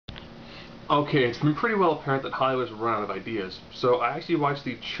Okay, it's been pretty well apparent that Hollywood's run out of ideas, so I actually watched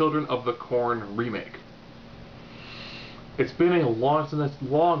the Children of the Corn remake. It's been a long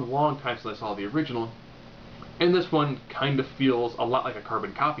time since I saw the original, and this one kind of feels a lot like a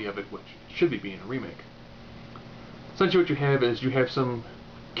carbon copy of it, which should be being a remake. Essentially what you have is you have some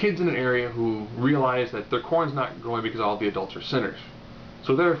kids in an area who realize that their corn's not growing because all the adults are sinners.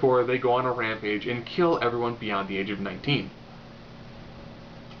 So therefore, they go on a rampage and kill everyone beyond the age of 19.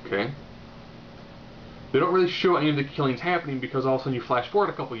 Okay? They don't really show any of the killings happening because all of a sudden you flash forward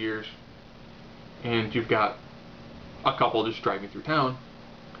a couple years and you've got a couple just driving through town,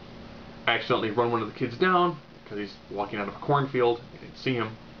 accidentally run one of the kids down because he's walking out of a cornfield, you didn't see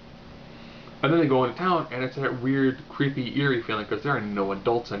him, and then they go into town and it's that weird, creepy, eerie feeling because there are no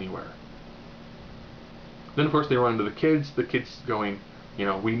adults anywhere. Then of course they run into the kids going, you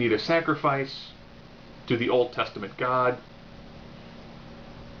know, we need a sacrifice to the Old Testament God.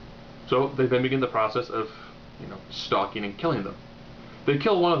 So they then begin the process of, you know, stalking and killing them. They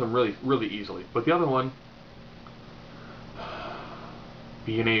kill one of them really easily, but the other one,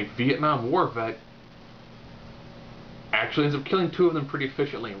 being a Vietnam War vet, actually ends up killing two of them pretty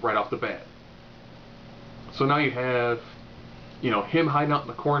efficiently right off the bat. So now you have, you know, him hiding out in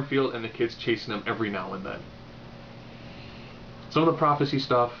the cornfield and the kids chasing him every now and then. Some of the prophecy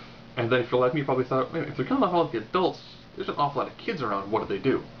stuff, and then if you're like me, you probably thought, wait, if they're killing off all of the adults, there's an awful lot of kids around, what do they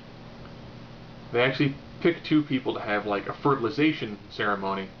do? They actually pick two people to have like a fertilization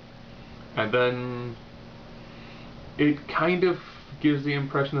ceremony, and then it kind of gives the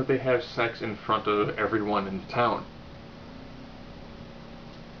impression that they have sex in front of everyone in town.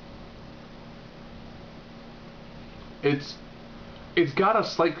 It's got a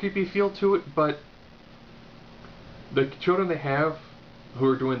slight creepy feel to it, but the children they have who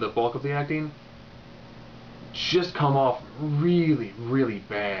are doing the bulk of the acting just come off really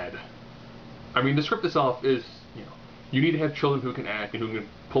bad. I mean, the script itself is, you know, you need to have children who can act and who can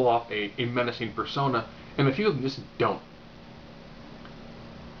pull off a menacing persona, and a few of them just don't.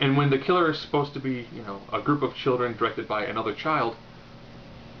 And when the killer is supposed to be, you know, a group of children directed by another child,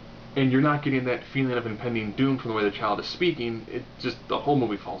 and you're not getting that feeling of impending doom from the way the child is speaking, it just, the whole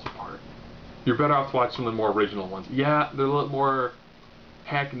movie falls apart. You're better off to watch some of the more original ones. Yeah, they're a little more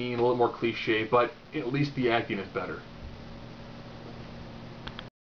hackneyed, a little more cliche, but at least the acting is better.